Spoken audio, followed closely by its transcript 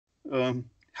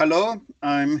Hello,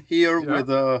 I'm here with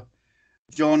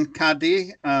John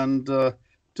Caddy, and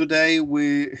today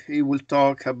he will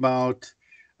talk about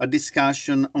a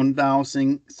discussion on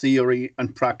dowsing theory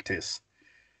and practice.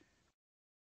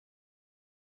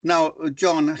 Now,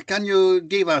 John, can you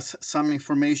give us some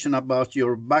information about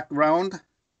your background?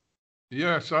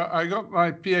 Yes, I got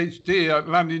my PhD at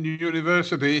London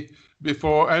University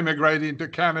before emigrating to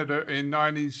Canada in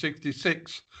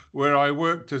 1966, where I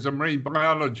worked as a marine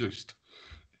biologist.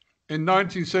 In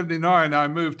 1979, I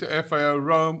moved to FAO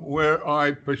Rome, where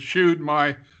I pursued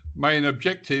my main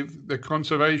objective, the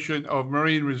conservation of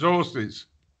marine resources.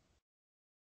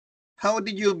 How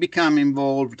did you become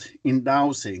involved in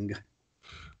dowsing?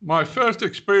 My first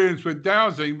experience with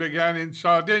dowsing began in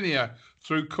Sardinia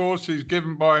through courses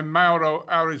given by Mauro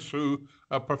Arisu,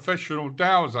 a professional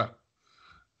dowser.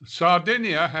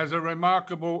 Sardinia has a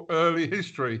remarkable early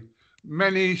history.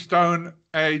 Many Stone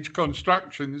Age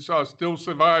constructions are still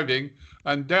surviving,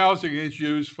 and dowsing is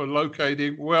used for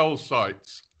locating well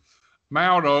sites.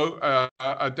 Mauro,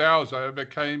 a dowser,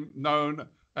 became known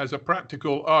as a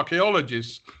practical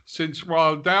archaeologist, since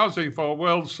while dowsing for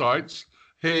well sites,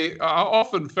 he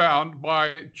often found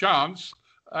by chance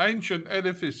ancient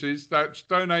edifices that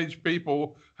Stone Age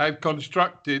people had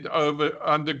constructed over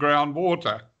underground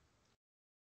water.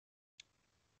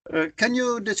 Can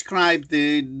you describe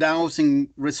the dowsing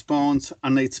response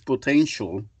and its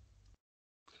potential?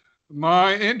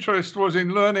 My interest was in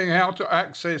learning how to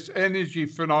access energy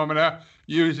phenomena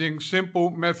using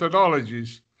simple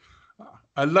methodologies.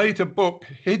 A later book,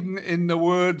 Hidden in the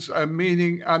Words and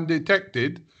Meaning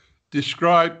Undetected,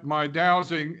 described my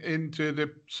dowsing into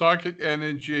the psychic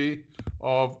energy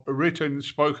of written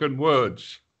spoken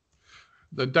words.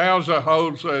 The dowser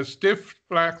holds a stiff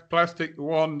black plastic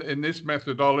wand in this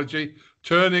methodology,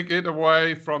 turning it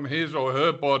away from his or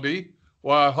her body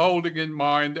while holding in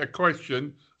mind a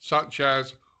question such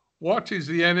as, what is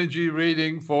the energy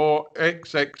reading for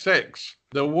XXX?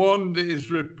 The wand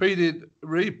is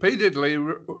repeatedly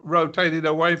rotated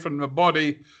away from the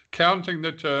body, counting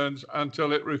the turns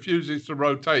until it refuses to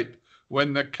rotate,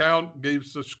 when the count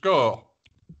gives the score.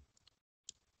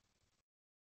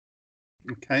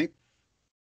 Okay.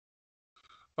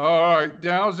 All right,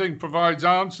 dowsing provides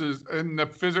answers in the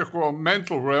physical or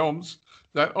mental realms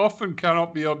that often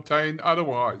cannot be obtained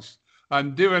otherwise,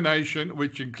 and divination,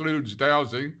 which includes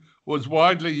dowsing, was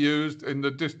widely used in the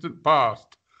distant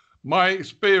past. My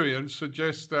experience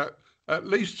suggests that at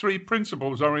least three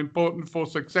principles are important for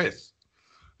success.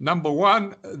 Number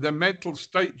one, the mental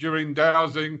state during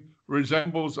dowsing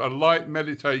resembles a light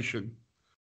meditation.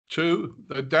 Two,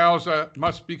 the dowser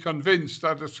must be convinced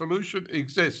that a solution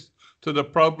exists to the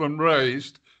problem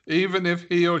raised, even if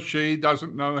he or she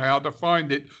doesn't know how to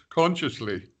find it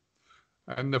consciously.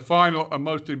 And the final and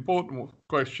most important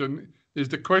question is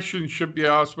the question should be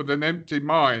asked with an empty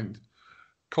mind.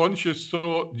 Conscious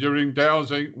thought during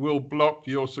dowsing will block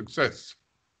your success.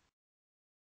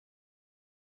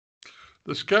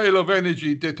 The scale of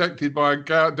energy detected by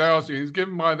dowsing is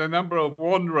given by the number of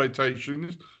wand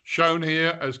rotations shown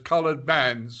here as colored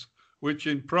bands, which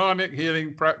in pranic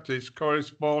healing practice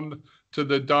correspond to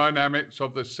the dynamics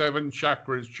of the 7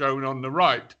 chakras shown on the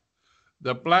right.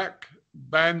 The black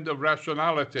band of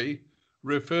rationality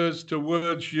refers to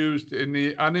words used in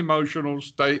the unemotional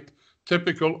state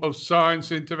typical of science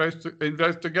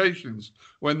investigations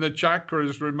when the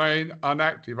chakras remain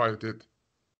unactivated.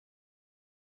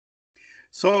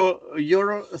 So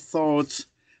your thoughts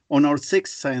on our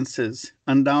 6 senses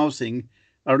and dowsing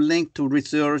are linked to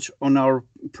research on our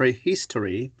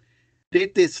prehistory.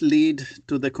 Did this lead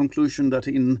to the conclusion that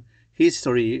in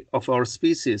history of our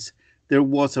species, there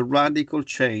was a radical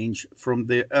change from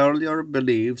the earlier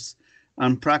beliefs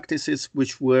and practices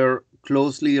which were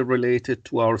closely related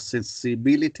to our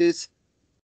sensibilities?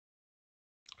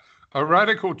 A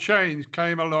radical change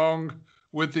came along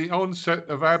with the onset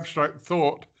of abstract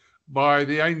thought by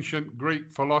the ancient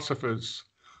Greek philosophers.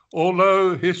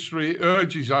 Although history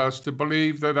urges us to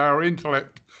believe that our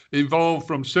intellect evolved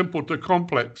from simple to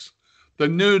complex, the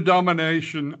new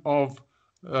domination of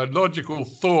logical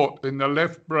thought in the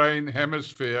left brain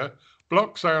hemisphere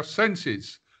blocks our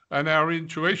senses and our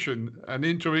intuition. And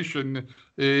intuition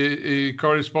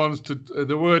corresponds to,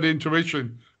 the word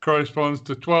intuition corresponds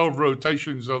to 12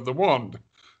 rotations of the wand.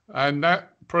 And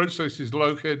that process is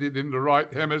located in the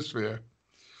right hemisphere.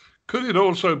 Could it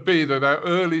also be that our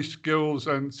early skills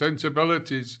and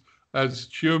sensibilities as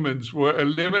humans were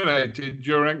eliminated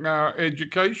during our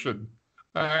education?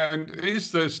 And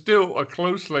is there still a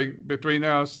close link between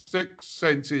our 6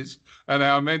 senses and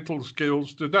our mental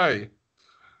skills today?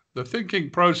 The thinking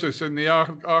process in the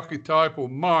archetypal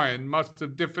mind must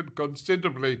have differed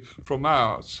considerably from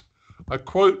ours. A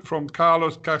quote from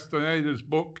Carlos Castaneda's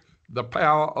book, The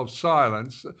Power of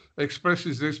Silence,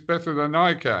 expresses this better than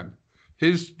I can.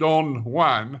 His Don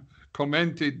Juan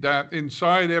commented that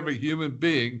inside every human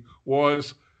being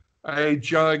was a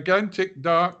gigantic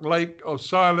dark lake of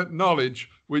silent knowledge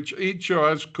which each of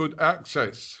us could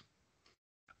access.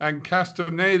 And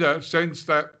Castaneda sensed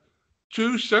that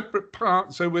two separate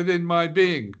parts are within my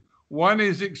being. One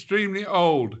is extremely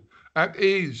old, at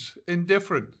ease,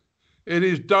 indifferent. It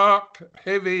is dark,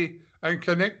 heavy, and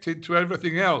connected to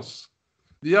everything else.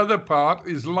 The other part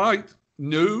is light,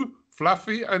 new,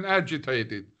 fluffy, and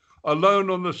agitated, alone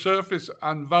on the surface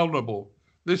and vulnerable.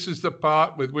 This is the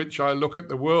part with which I look at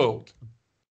the world.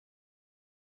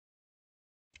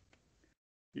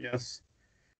 Yes.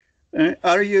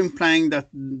 Are you implying that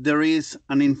there is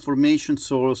an information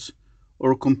source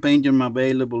or compendium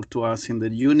available to us in the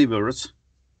universe?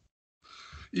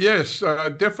 Yes,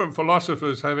 different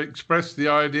philosophers have expressed the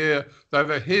idea that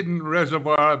a hidden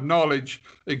reservoir of knowledge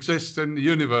exists in the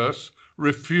universe,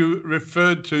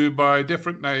 referred to by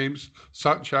different names,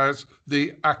 such as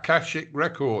the Akashic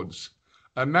Records,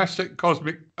 a massive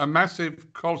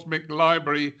cosmic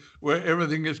library where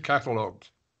everything is catalogued.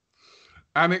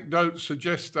 Anecdotes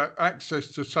suggest that access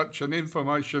to such an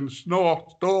information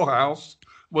storehouse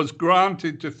was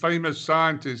granted to famous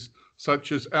scientists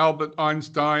such as Albert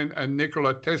Einstein and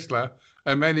Nikola Tesla,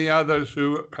 and many others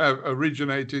who have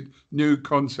originated new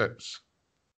concepts.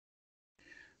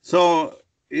 So,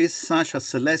 is such a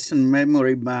celestial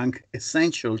memory bank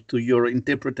essential to your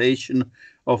interpretation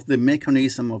of the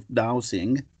mechanism of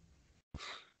dowsing?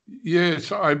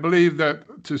 Yes, I believe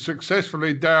that to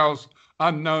successfully douse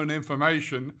unknown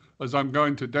information, as I'm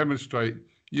going to demonstrate,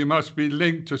 you must be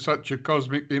linked to such a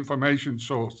cosmic information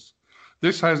source.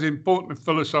 This has important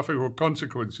philosophical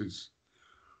consequences.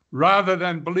 Rather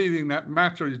than believing that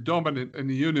matter is dominant in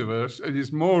the universe, it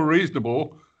is more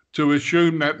reasonable to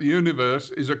assume that the universe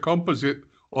is a composite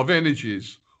of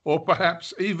energies, or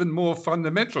perhaps even more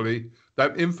fundamentally,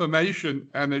 that information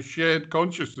and a shared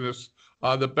consciousness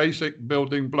are the basic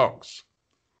building blocks.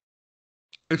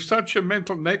 If such a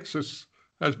mental nexus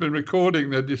has been recording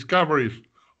the discoveries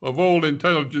of all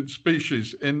intelligent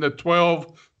species in the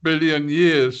 12 billion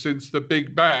years since the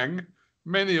Big Bang,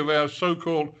 many of our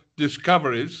so-called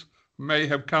discoveries may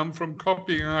have come from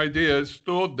copying ideas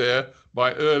stored there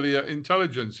by earlier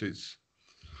intelligences.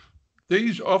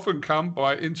 These often come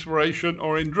by inspiration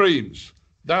or in dreams.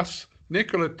 Thus,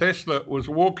 Nikola Tesla was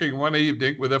walking one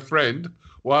evening with a friend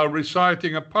while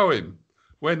reciting a poem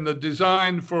when the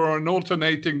design for an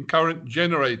alternating current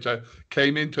generator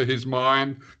came into his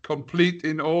mind, complete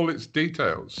in all its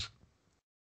details.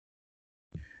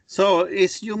 So,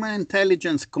 is human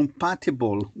intelligence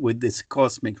compatible with this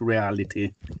cosmic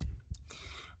reality?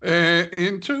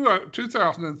 In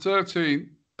 2013,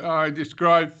 I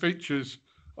described features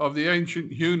of the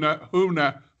ancient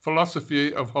Huna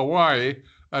philosophy of Hawaii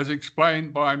as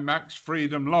explained by Max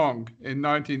Freedom Long in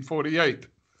 1948.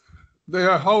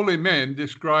 Their holy men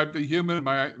described the human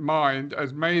mind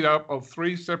as made up of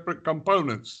three separate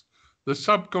components: the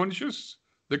subconscious,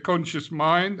 the conscious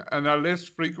mind, and a less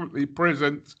frequently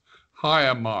present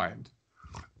higher mind.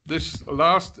 This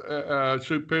last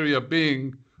superior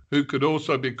being, who could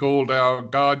also be called our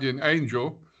guardian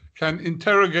angel, can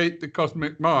interrogate the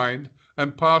cosmic mind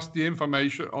and pass the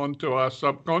information on to our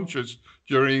subconscious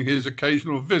during his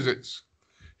occasional visits.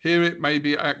 Here it may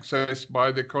be accessed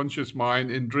by the conscious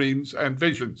mind in dreams and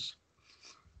visions.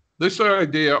 This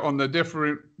idea on the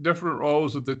different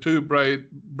roles of the two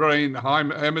brain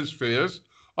hemispheres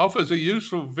offers a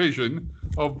useful vision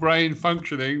of brain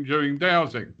functioning during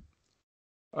dowsing.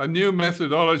 A new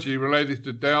methodology related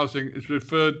to dowsing is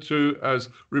referred to as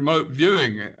remote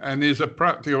viewing and is a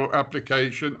practical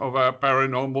application of our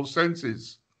paranormal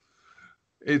senses.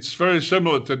 It's very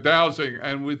similar to dowsing,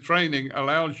 and with training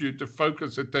allows you to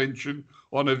focus attention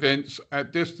on events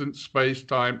at distant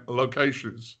space-time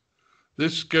locations.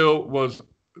 This skill was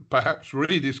perhaps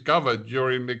rediscovered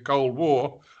during the Cold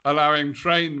War, allowing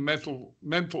trained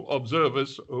mental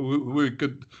observers, who we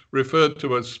could refer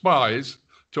to as spies,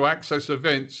 to access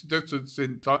events distant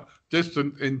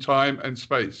in time and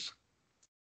space.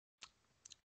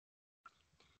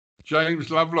 James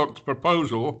Lovelock's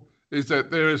proposal is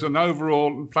that there is an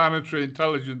overall planetary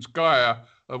intelligence, Gaia,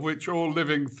 of which all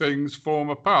living things form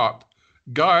a part.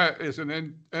 Gaia is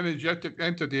an energetic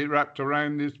entity wrapped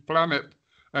around this planet,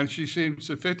 and she seems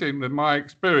to fit in with my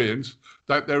experience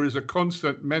that there is a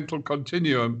constant mental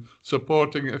continuum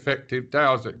supporting effective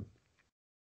dowsing.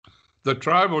 The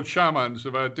tribal shamans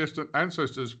of our distant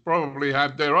ancestors probably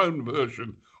had their own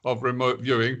version of remote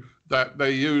viewing that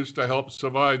they used to help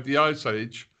survive the Ice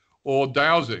Age, or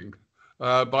dowsing,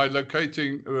 by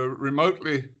locating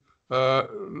remotely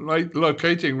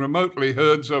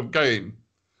herds of game.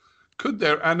 Could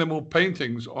their animal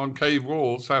paintings on cave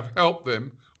walls have helped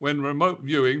them when remote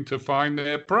viewing to find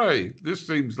their prey? This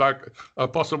seems like a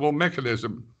possible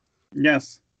mechanism.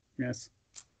 Yes, yes.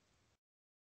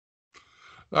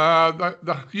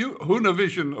 The Huna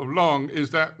vision of Long is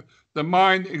that the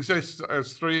mind exists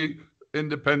as three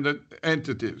independent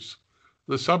entities.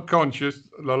 The subconscious,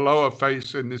 the lower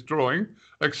face in this drawing,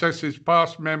 accesses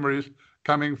past memories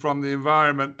coming from the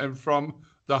environment and from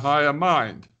the higher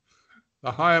mind.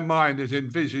 The higher mind is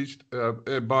envisaged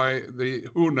by the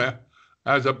Huna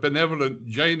as a benevolent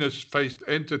Janus-faced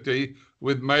entity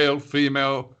with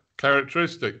male-female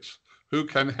characteristics who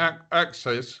can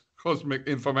access cosmic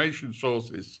information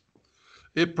sources.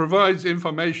 It provides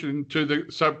information to the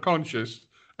subconscious,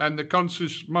 and the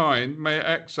conscious mind may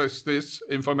access this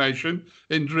information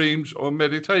in dreams or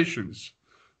meditations.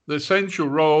 The essential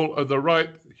role of the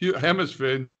right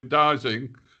hemisphere in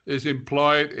dowsing is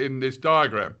implied in this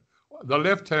diagram. The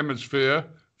left hemisphere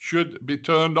should be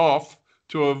turned off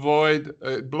to avoid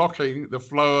blocking the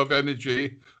flow of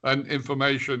energy and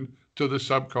information to the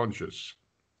subconscious.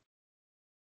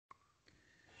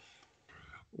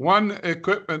 One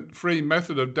equipment-free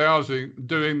method of dowsing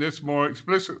doing this more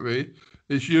explicitly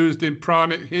is used in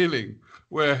pranic healing,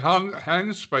 where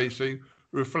hand spacing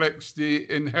reflects the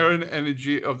inherent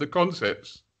energy of the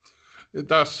concepts.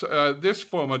 Thus, this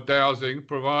form of dowsing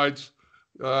provides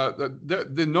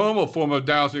the normal form of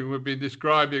dowsing we've been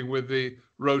describing with the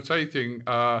rotating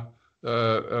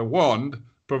wand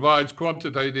provides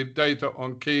quantitative data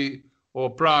on ki or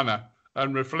prana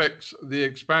and reflects the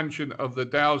expansion of the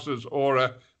dowser's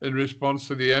aura in response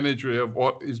to the energy of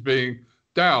what is being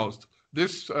dowsed.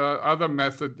 This other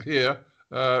method here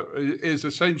is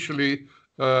essentially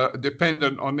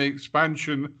dependent on the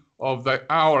expansion of the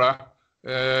aura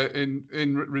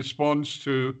in response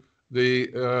to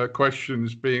the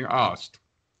questions being asked.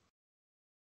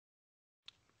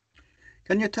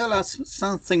 Can you tell us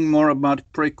something more about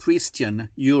pre-Christian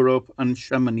Europe and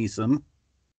shamanism?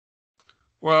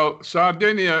 Well,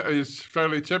 Sardinia is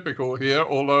fairly typical here,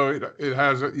 although it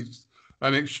has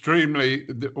an extremely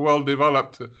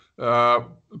well-developed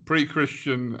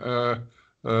pre-Christian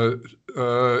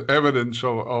evidence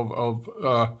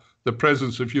of the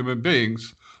presence of human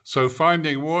beings. So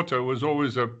finding water was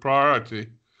always a priority.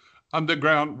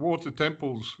 Underground water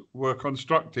temples were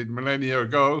constructed millennia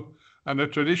ago, and a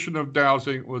tradition of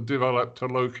dowsing was developed to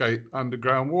locate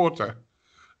underground water.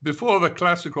 Before the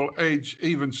classical age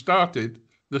even started,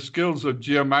 the skills of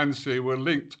geomancy were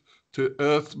linked to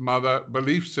Earth Mother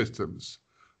belief systems.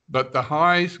 But the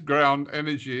high ground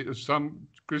energy of some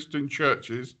Christian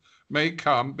churches may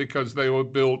come because they were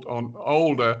built on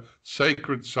older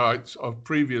sacred sites of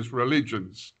previous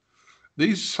religions.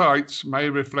 These sites may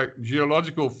reflect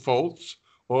geological faults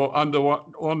or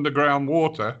underground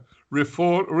water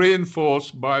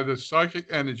reinforced by the psychic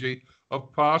energy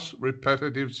of past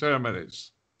repetitive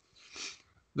ceremonies.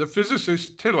 The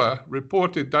physicist Tiller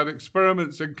reported that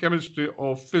experiments in chemistry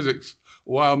or physics,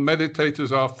 while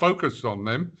meditators are focused on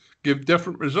them, give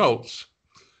different results.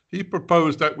 He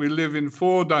proposed that we live in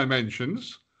 4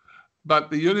 dimensions, but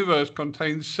the universe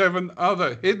contains 7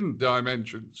 other hidden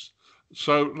dimensions.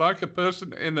 So, like a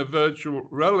person in a virtual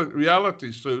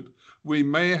reality suit, we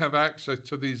may have access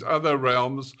to these other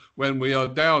realms when we are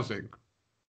dowsing.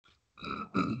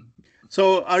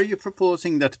 So are you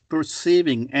proposing that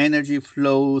perceiving energy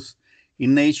flows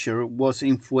in nature was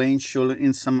influential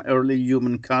in some early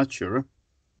human culture?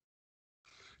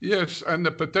 Yes, and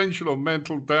the potential of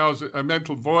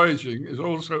mental voyaging is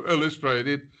also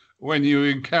illustrated when you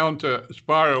encounter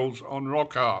spirals on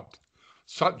rock art.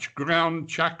 Such ground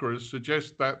chakras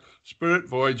suggest that spirit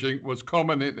voyaging was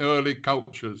common in early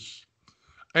cultures.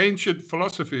 Ancient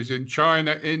philosophies in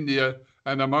China, India,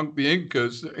 and among the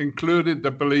Incas included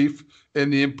the belief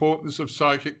in the importance of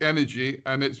psychic energy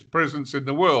and its presence in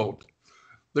the world.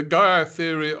 The Gaia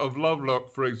theory of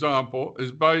Lovelock, for example,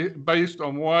 is based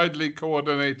on widely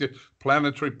coordinated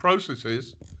planetary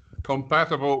processes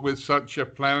compatible with such a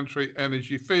planetary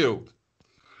energy field.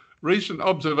 Recent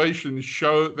observations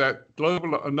show that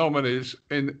global anomalies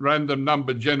in random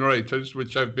number generators,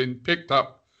 which have been picked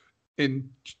up in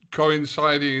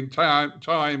coinciding in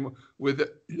time with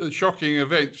shocking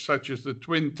events such as the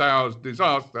Twin Towers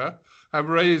disaster, have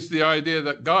raised the idea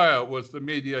that Gaia was the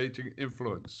mediating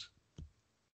influence.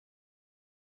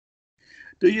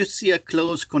 Do you see a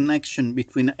close connection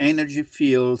between energy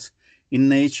fields in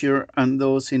nature and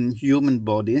those in human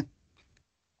body?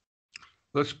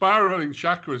 The spiraling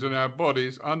chakras in our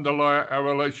bodies underlie our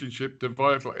relationship to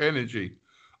vital energy.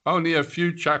 Only a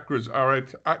few chakras are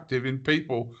active in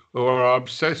people who are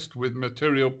obsessed with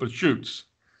material pursuits.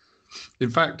 In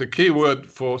fact, the key word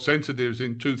for sensitives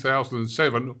in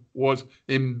 2007 was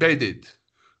embedded.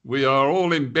 We are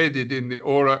all embedded in the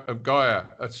aura of Gaia,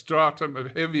 a stratum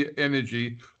of heavy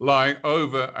energy lying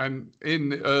over and in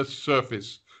the Earth's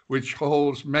surface, which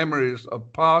holds memories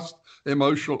of past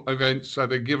emotional events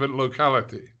at a given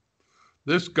locality.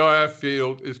 This Gaia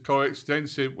field is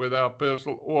coextensive with our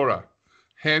personal aura.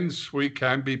 Hence, we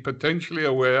can be potentially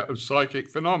aware of psychic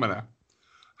phenomena.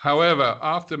 However,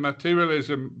 after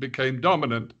materialism became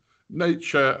dominant,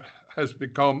 nature has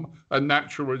become a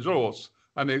natural resource,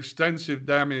 and extensive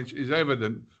damage is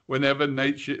evident whenever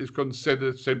nature is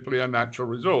considered simply a natural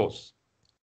resource.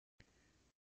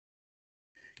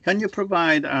 Can you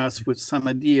provide us with some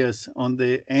ideas on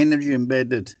the energy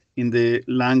embedded in the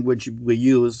language we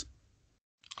use?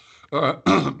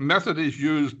 Methodologies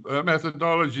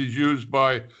used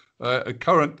by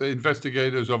current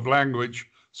investigators of language,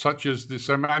 such as the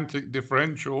semantic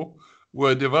differential,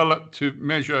 were developed to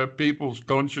measure people's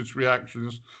conscious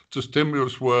reactions to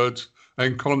stimulus words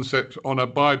and concepts on a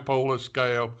bipolar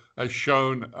scale as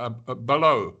shown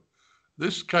below.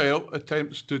 This scale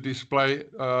attempts to display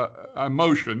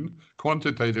emotion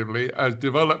quantitatively as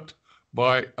developed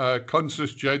by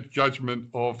conscious judgment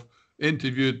of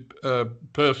interviewed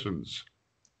persons.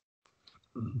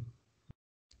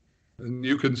 And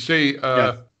you can see in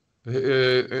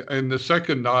the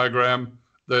second diagram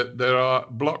that there are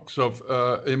blocks of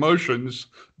emotions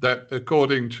that,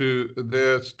 according to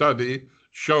their study,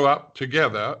 show up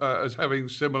together as having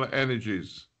similar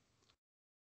energies.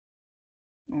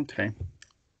 Okay.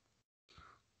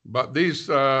 But these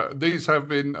have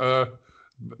been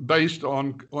based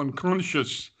on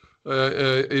conscious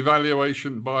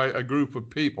evaluation by a group of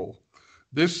people.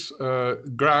 This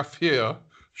graph here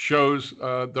shows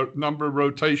the number of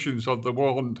rotations of the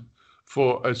wand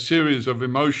for a series of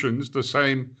emotions, the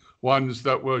same ones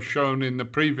that were shown in the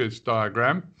previous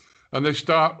diagram. And they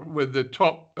start with the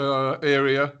top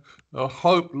area,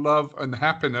 hope, love, and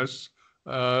happiness,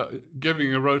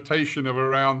 giving a rotation of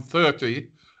around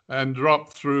 30, and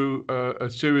drop through a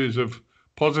series of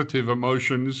positive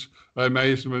emotions,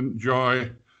 amazement, joy,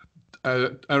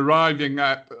 arriving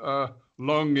at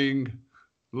longing,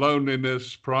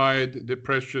 loneliness, pride,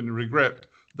 depression, regret,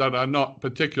 that are not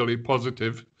particularly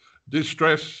positive,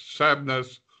 distress,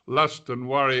 sadness, lust, and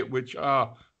worry, which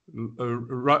are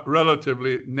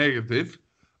relatively negative,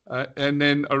 and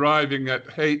then arriving at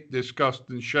hate, disgust,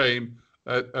 and shame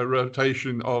at a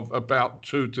rotation of about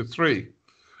 2 to 3.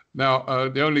 Now,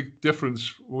 the only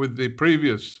difference with the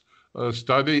previous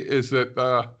study is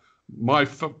that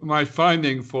my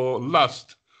finding for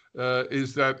lust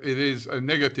is that it is a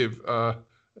negative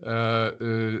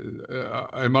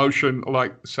emotion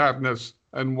like sadness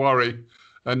and worry,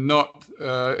 and not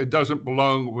it doesn't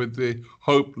belong with the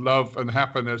hope, love, and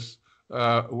happiness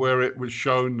where it was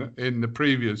shown in the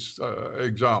previous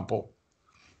example.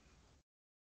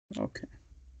 Okay.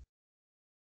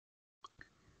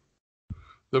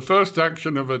 The first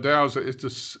action of a dowser is to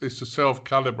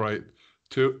self-calibrate,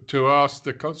 to ask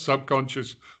the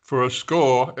subconscious for a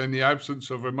score in the absence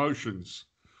of emotions.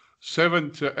 7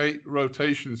 to 8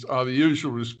 rotations are the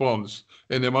usual response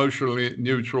in emotionally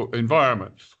neutral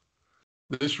environments.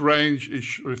 This range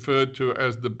is referred to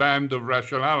as the band of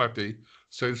rationality,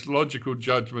 since logical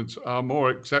judgments are more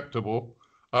accessible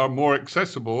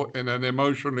in an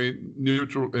emotionally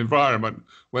neutral environment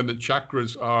when the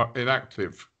chakras are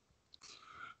inactive.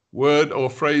 Word or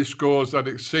phrase scores that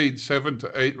exceed 7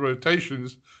 to 8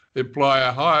 rotations imply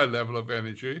a higher level of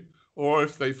energy, or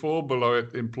if they fall below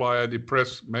it, imply a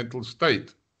depressed mental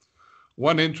state.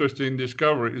 One interesting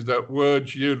discovery is that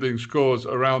words yielding scores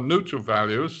around neutral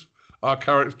values are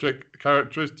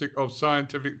characteristic of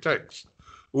scientific text.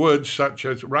 Words such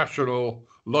as rational,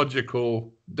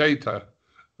 logical, data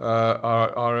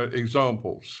are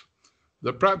examples.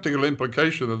 The practical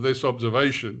implication of this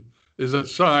observation is that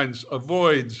science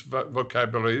avoids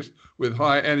vocabularies with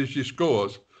high energy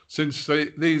scores, since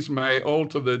these may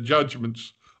alter the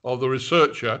judgments of the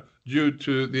researcher due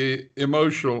to the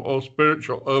emotional or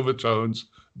spiritual overtones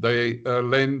they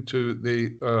lend to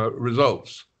the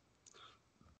results.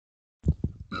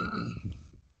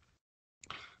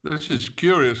 This is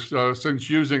curious, since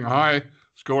using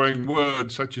high-scoring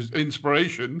words such as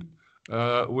inspiration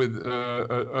with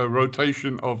a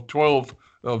rotation of 12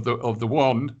 of the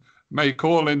wand may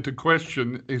call into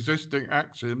question existing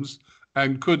axioms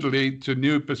and could lead to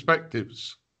new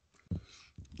perspectives.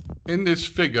 In this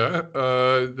figure,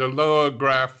 the lower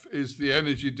graph is the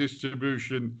energy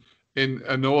distribution in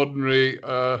an ordinary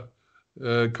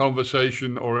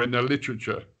conversation or in the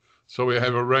literature. So we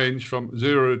have a range from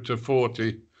 0 to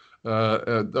 40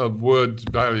 of word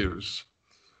values.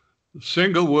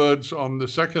 Single words on the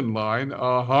second line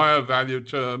are higher value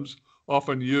terms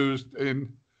often used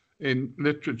in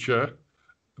literature,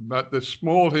 but the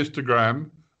small histogram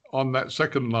on that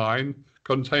second line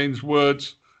contains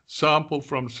words sampled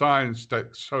from science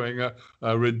texts showing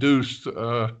a reduced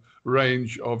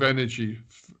range of energy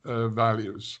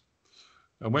values.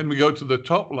 And when we go to the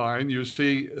top line, you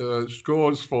see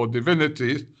scores for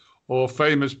divinities or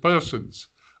famous persons.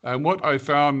 And what I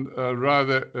found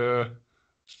rather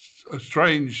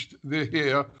strange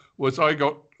here was I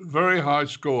got very high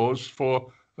scores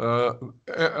for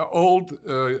old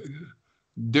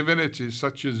divinities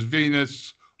such as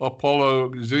Venus,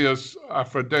 Apollo, Zeus,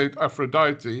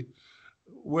 Aphrodite,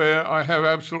 where I have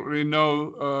absolutely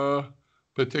no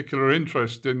particular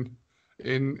interest in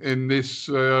this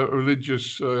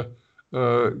religious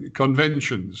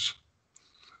conventions.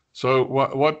 So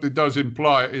what it does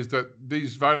imply is that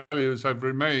these values have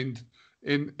remained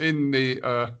in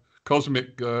the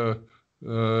cosmic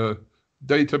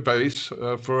database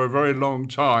for a very long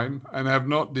time and have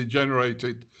not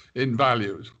degenerated in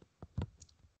values.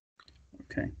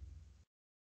 Okay.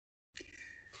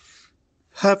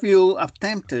 Have you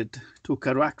attempted to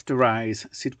characterize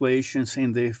situations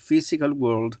in the physical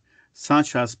world,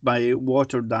 such as by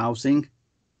water dowsing?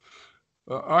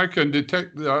 I can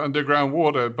detect the underground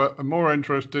water, but a more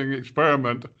interesting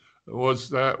experiment was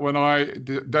that when I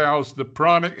doused the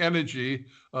pranic energy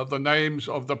of the names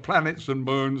of the planets and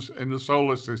moons in the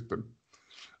solar system.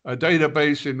 A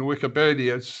database in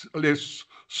Wikipedia lists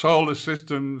solar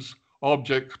systems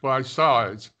objects by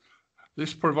size.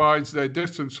 This provides their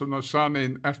distance from the sun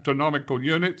in astronomical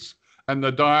units and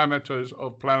the diameters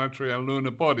of planetary and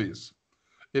lunar bodies.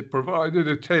 It provided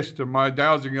a test of my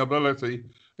dowsing ability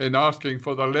in asking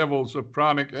for the levels of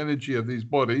pranic energy of these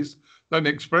bodies, then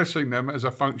expressing them as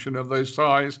a function of their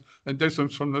size and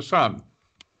distance from the sun.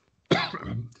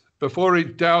 Before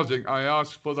each dowsing, I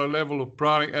asked for the level of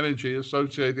pranic energy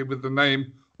associated with the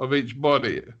name of each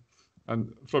body.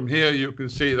 And from here, you can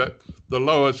see that the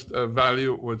lowest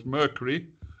value was Mercury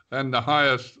and the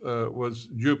highest was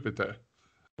Jupiter.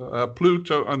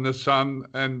 Pluto and the sun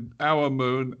and our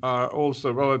moon are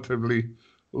also relatively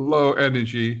low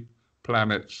energy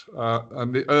planets.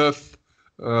 And the Earth,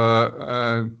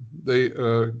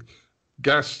 the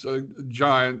gas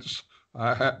giants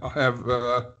have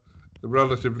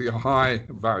relatively high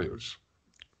values.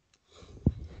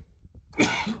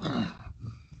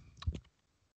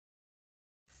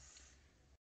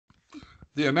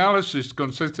 The analysis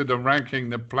consisted of ranking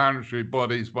the planetary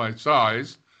bodies by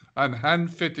size and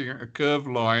hand-fitting a curved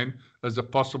line as a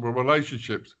possible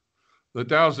relationships. The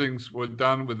dowsings were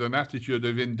done with an attitude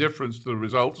of indifference to the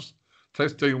results,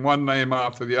 testing one name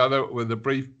after the other with a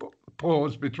brief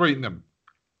pause between them.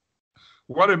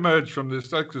 What emerged from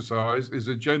this exercise is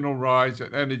a general rise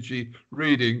in energy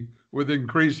reading with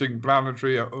increasing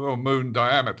planetary or moon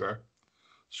diameter.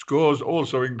 Scores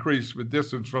also increased with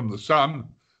distance from the sun,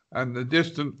 and the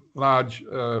distant large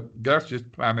gaseous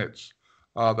planets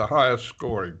are the highest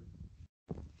scoring.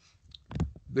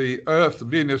 The Earth,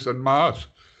 Venus, and Mars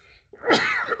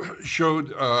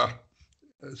showed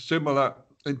similar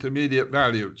intermediate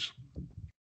values.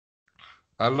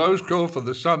 A low score for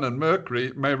the Sun and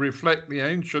Mercury may reflect the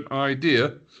ancient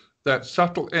idea that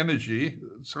subtle energy,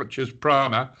 such as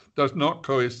prana, does not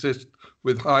coexist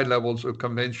with high levels of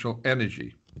conventional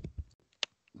energy.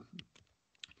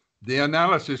 The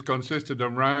analysis consisted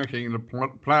of ranking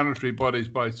the planetary bodies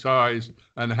by size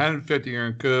and hand-fitting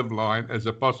a curved line as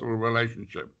a possible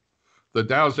relationship. The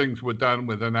dowsings were done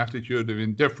with an attitude of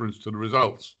indifference to the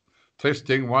results,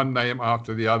 testing one name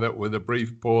after the other with a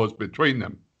brief pause between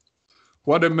them.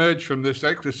 What emerged from this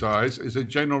exercise is a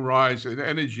general rise in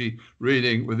energy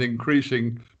reading with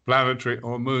increasing planetary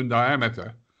or moon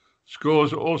diameter.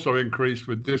 Scores also increased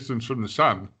with distance from the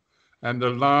sun, and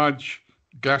the large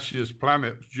gaseous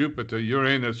planets, Jupiter,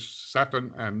 Uranus,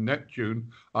 Saturn, and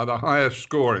Neptune, are the highest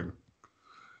scoring.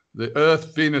 The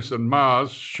Earth, Venus, and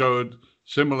Mars showed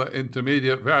similar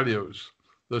intermediate values.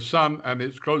 The Sun and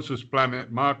its closest planet,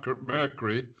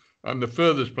 Mercury, and the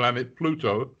furthest planet,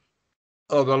 Pluto,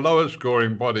 are the lowest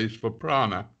scoring bodies for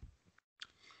prana.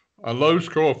 A low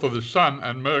score for the Sun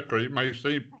and Mercury may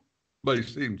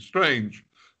seem strange,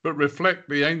 but reflect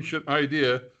the ancient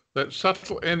idea that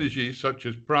subtle energy such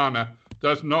as prana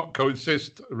does not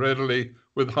coexist readily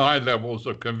with high levels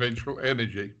of conventional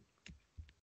energy.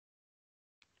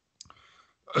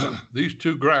 these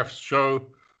two graphs show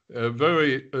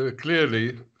very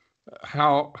clearly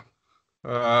how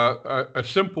a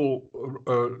simple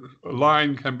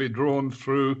line can be drawn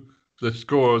through the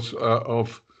scores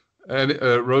of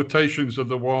rotations of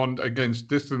the wand against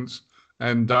distance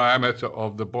and diameter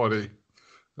of the body,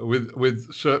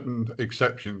 with certain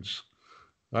exceptions.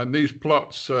 And these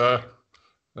plots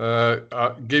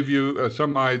give you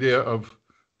some idea of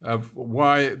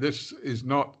why this is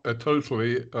not a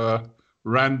totally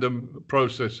random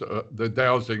process, the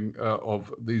dowsing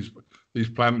of these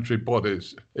planetary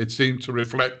bodies. It seems to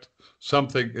reflect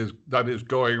something that is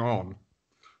going on.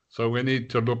 So we need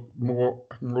to look more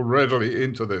readily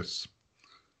into this.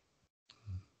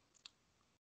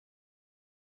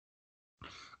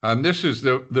 And this is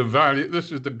the value,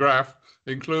 this is the graph,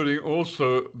 including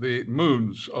also the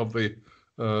moons of the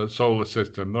solar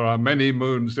system. There are many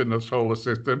moons in the solar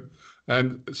system,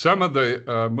 and some of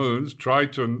the moons,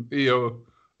 Triton, Io,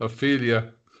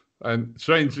 Ophelia, and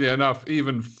strangely enough,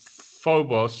 even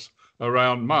Phobos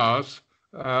around Mars,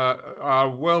 are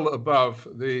well above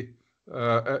the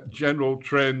general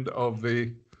trend of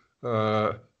the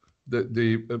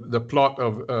plot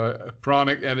of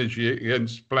pranic energy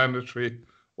against planetary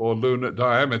or lunar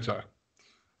diameter.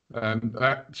 And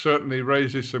that certainly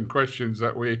raises some questions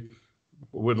that we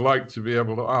would like to be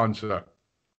able to answer.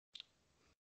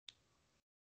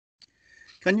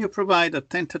 Can you provide a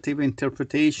tentative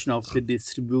interpretation of the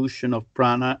distribution of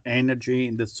prana energy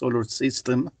in the solar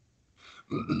system?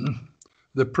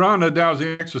 The prana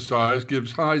dowsing exercise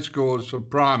gives high scores for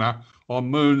prana on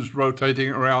moons rotating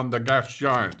around the gas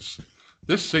giants.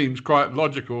 This seems quite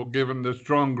logical given the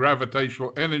strong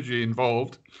gravitational energy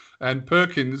involved, and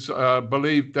Perkins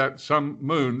believed that some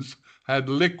moons had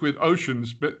liquid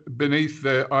oceans beneath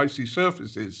their icy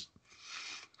surfaces.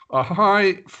 A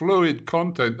high fluid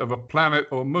content of a planet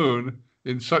or moon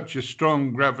in such a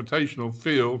strong gravitational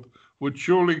field would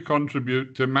surely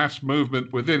contribute to mass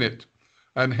movement within it,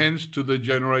 and hence to the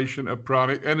generation of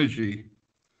pranic energy.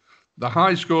 The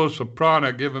high scores for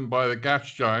prana given by the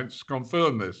gas giants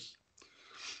confirm this.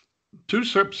 Two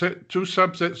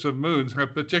subsets of moons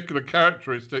have particular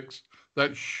characteristics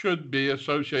that should be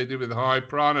associated with high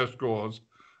prana scores,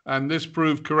 and this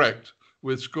proved correct,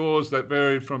 with scores that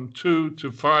varied from 2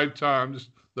 to 5 times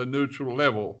the neutral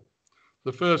level.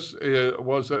 The first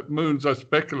was that moons are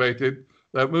speculated,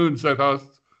 that moons that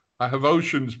have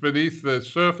oceans beneath their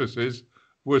surfaces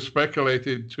were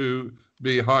speculated to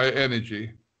be high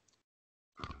energy.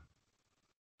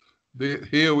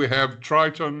 Here we have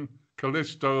Triton,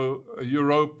 Callisto,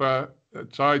 Europa,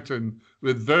 Titan,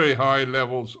 with very high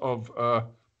levels of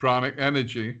pranic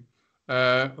energy.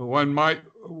 One might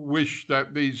wish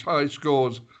that these high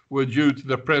scores were due to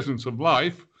the presence of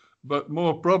life, but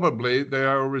more probably they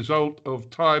are a result of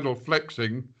tidal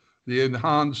flexing, the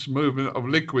enhanced movement of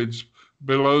liquids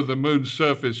below the moon's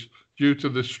surface due to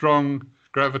the strong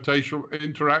gravitational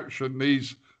interaction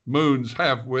these moons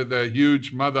have with their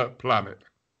huge mother planet.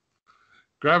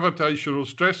 Gravitational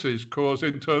stresses cause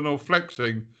internal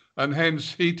flexing and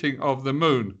hence heating of the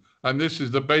moon, and this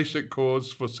is the basic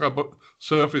cause for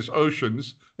subsurface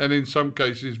oceans and in some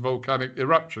cases volcanic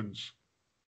eruptions.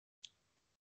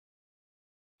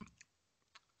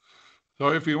 So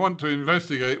if you want to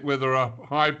investigate whether a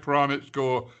high pranic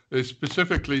score is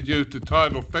specifically due to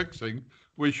tidal flexing,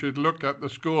 we should look at the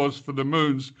scores for the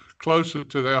moons closer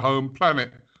to their home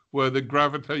planet, where the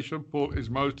gravitational pull is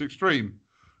most extreme.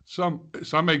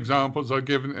 Some examples are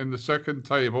given in the second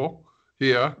table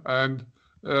here, and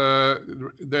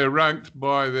they're ranked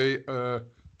by the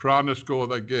prana score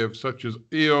they give, such as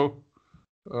Io,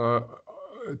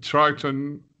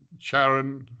 Triton,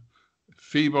 Charon,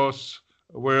 Phobos,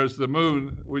 whereas the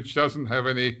moon, which doesn't have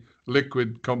any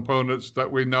liquid components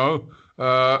that we know,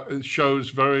 shows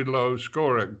very low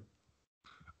scoring.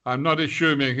 I'm not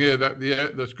assuming here that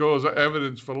the scores are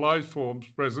evidence for life forms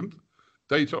present.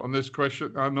 Data on this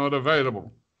question are not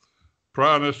available.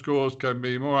 Prana scores can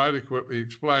be more adequately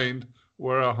explained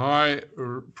where a high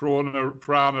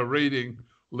prana reading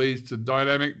leads to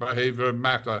dynamic behavior of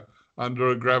matter under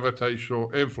a gravitational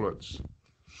influence.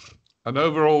 An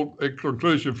overall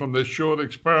conclusion from this short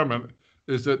experiment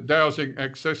is that dowsing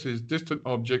accesses distant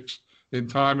objects in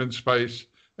time and space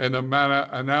in a manner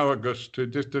analogous to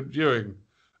distant viewing.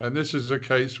 And this is a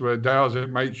case where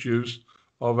dowsing makes use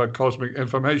of a cosmic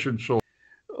information source.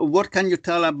 What can you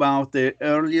tell about the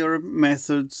earlier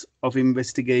methods of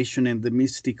investigation in the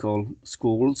mystical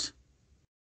schools?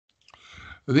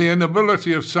 The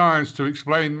inability of science to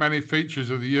explain many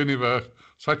features of the universe,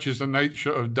 such as the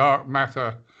nature of dark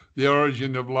matter, the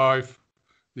origin of life,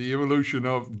 the evolution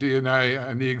of DNA,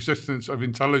 and the existence of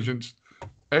intelligence,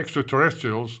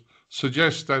 extraterrestrials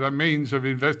suggests that a means of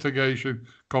investigation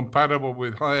compatible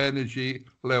with high energy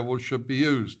levels should be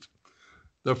used.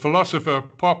 The philosopher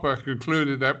Popper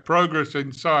concluded that progress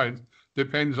in science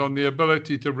depends on the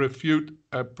ability to refute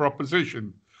a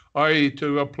proposition, i.e.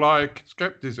 to apply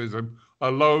skepticism,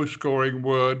 a low-scoring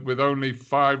word with only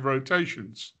 5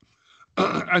 rotations,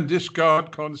 and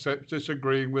discard concepts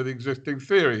disagreeing with existing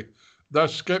theory.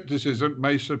 Thus, skepticism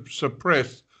may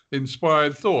suppress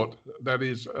inspired thought, that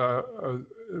is,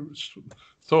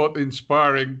 thought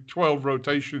inspiring 12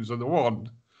 rotations of the wand,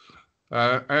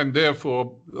 and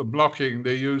therefore blocking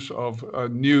the use of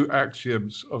new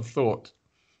axioms of thought.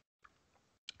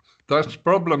 Thus,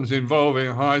 problems involving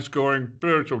high-scoring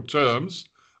spiritual terms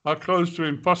are close to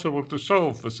impossible to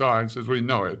solve for science as we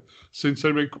know it, since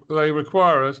they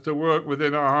require us to work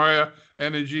within a higher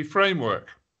energy framework.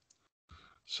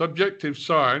 Subjective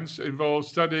science involves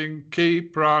studying ki,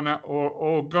 prana, or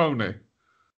orgone,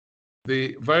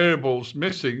 the variables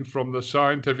missing from the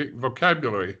scientific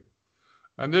vocabulary.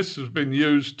 And this has been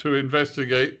used to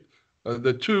investigate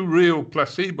the 2 real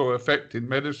placebo effects in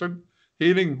medicine,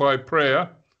 healing by prayer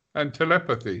and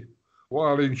telepathy,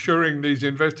 while ensuring these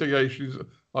investigations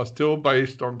are still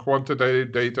based on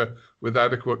quantitative data with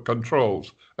adequate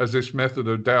controls, as this method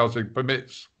of dowsing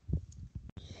permits.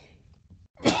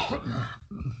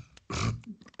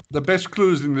 The best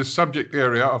clues in this subject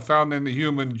area are found in the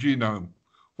human genome.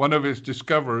 One of its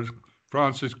discoverers,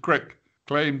 Francis Crick,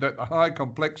 claimed that the high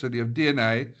complexity of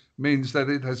DNA means that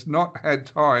it has not had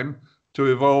time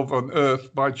to evolve on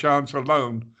Earth by chance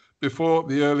alone before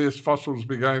the earliest fossils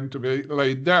began to be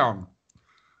laid down.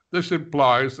 This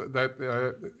implies that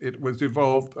it was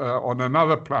evolved on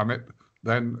another planet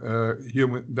than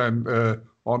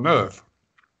on Earth.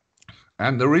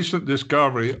 And the recent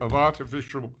discovery of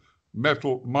artificial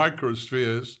metal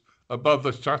microspheres above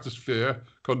the stratosphere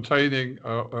containing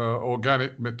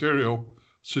organic material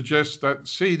suggests that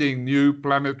seeding new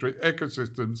planetary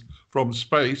ecosystems from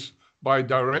space by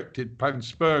directed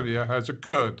panspermia has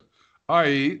occurred,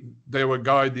 i.e. they were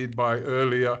guided by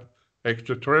earlier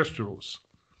extraterrestrials.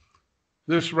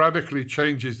 This radically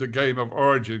changes the game of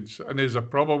origins and is a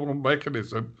probable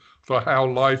mechanism for how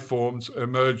life forms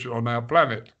emerge on our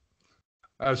planet.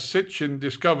 As Sitchin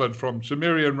discovered from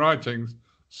Sumerian writings,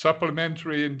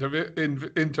 supplementary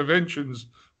interventions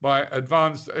by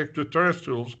advanced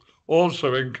extraterrestrials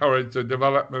also encourage the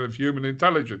development of human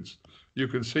intelligence. You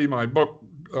can see my book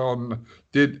on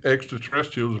Did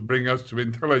Extraterrestrials Bring Us to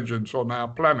Intelligence on Our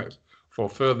Planet for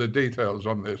further details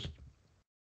on this.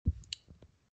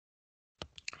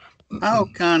 How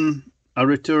can a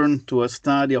return to a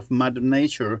study of Mother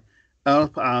Nature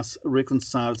help us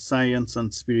reconcile science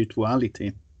and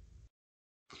spirituality?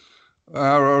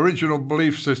 Our original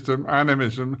belief system,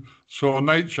 animism, saw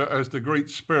nature as the great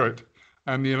spirit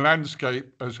and the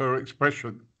landscape as her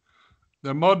expression.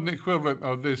 The modern equivalent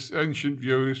of this ancient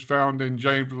view is found in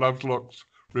James Lovelock's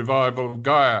revival of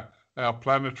Gaia, our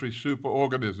planetary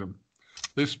superorganism.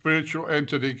 This spiritual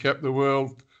entity kept the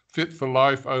world fit for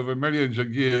life over millions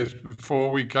of years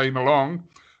before we came along,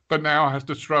 but now has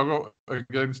to struggle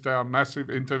against our massive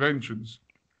interventions.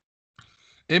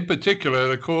 In particular,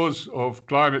 the cause of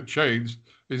climate change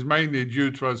is mainly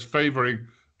due to us favouring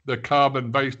the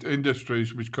carbon-based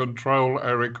industries which control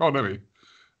our economy.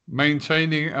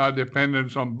 Maintaining our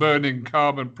dependence on burning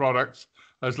carbon products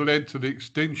has led to the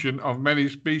extinction of many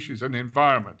species and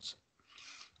environments.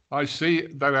 I see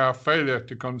that our failure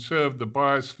to conserve the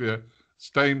biosphere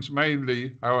stems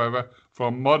mainly, however,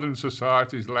 from modern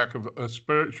society's lack of a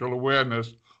spiritual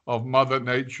awareness of Mother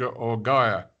Nature or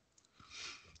Gaia.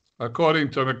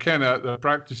 According to McKenna, the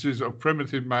practices of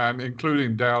primitive man,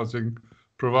 including dowsing,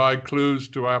 provide clues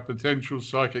to our potential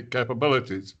psychic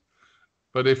capabilities.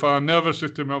 But if our nervous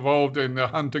system evolved in the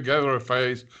hunter-gatherer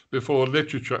phase before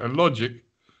literature and logic,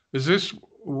 is this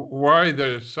why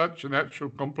there is such a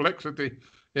natural complexity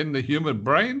in the human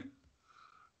brain?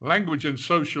 Language and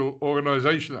social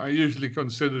organization are usually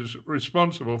considered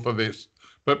responsible for this,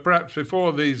 but perhaps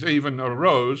before these even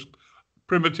arose,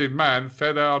 primitive man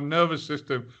fed our nervous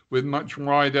system with much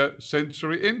wider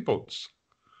sensory inputs.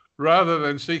 Rather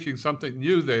than seeking something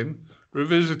new then,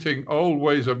 revisiting old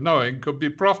ways of knowing could be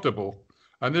profitable,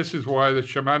 and this is why the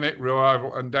shamanic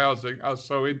revival and dowsing are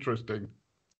so interesting.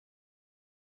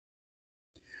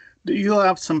 Do you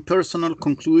have some personal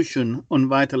conclusion on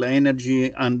vital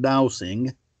energy and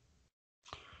dowsing?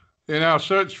 In our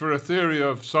search for a theory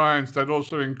of science that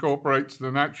also incorporates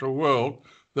the natural world,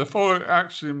 the following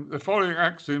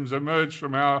axioms emerge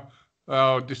from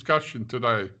our discussion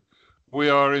today. We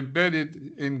are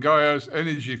embedded in Gaia's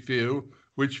energy field,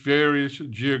 which varies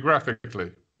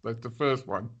geographically. That's the first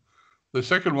one. The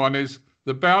second one is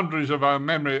the boundaries of our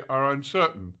memory are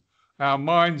uncertain. Our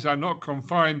minds are not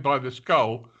confined by the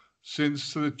skull,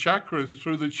 since through the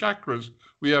chakras,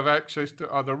 we have access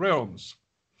to other realms.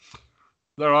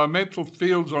 There are mental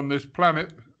fields on this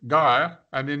planet, Gaia,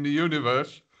 and in the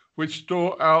universe, which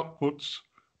store outputs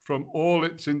from all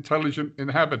its intelligent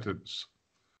inhabitants.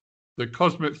 The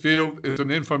cosmic field is an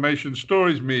information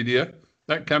storage media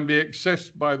that can be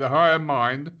accessed by the higher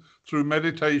mind through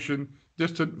meditation,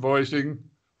 distant voyaging,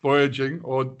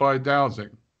 or by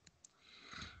dowsing.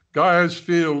 Gaia's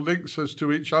field links us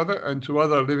to each other and to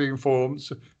other living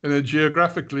forms in a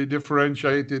geographically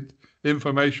differentiated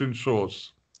information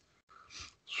source.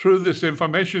 Through this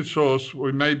information source,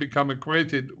 we may become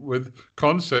acquainted with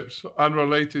concepts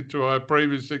unrelated to our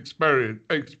previous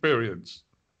experience.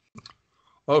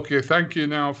 Okay, thank you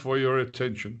now for your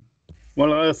attention.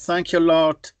 Well, thank you a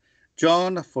lot,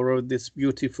 John, for this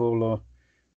beautiful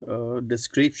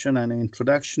description and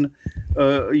introduction.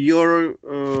 Your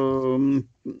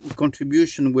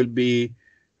contribution will be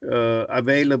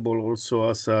available also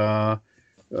as a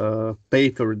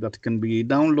paper that can be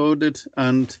downloaded,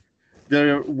 and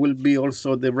there will be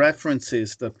also the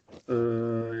references that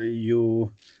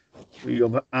you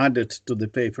have added to the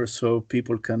paper, so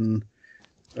people can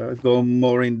go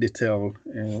more in detail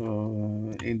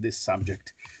in this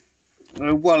subject.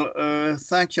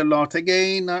 Thank you a lot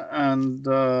again, and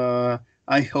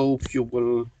I hope you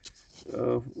will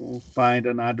find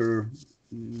another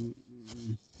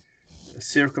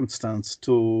circumstance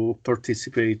to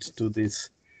participate to this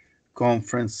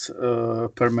conference,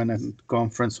 permanent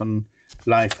conference on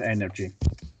life energy.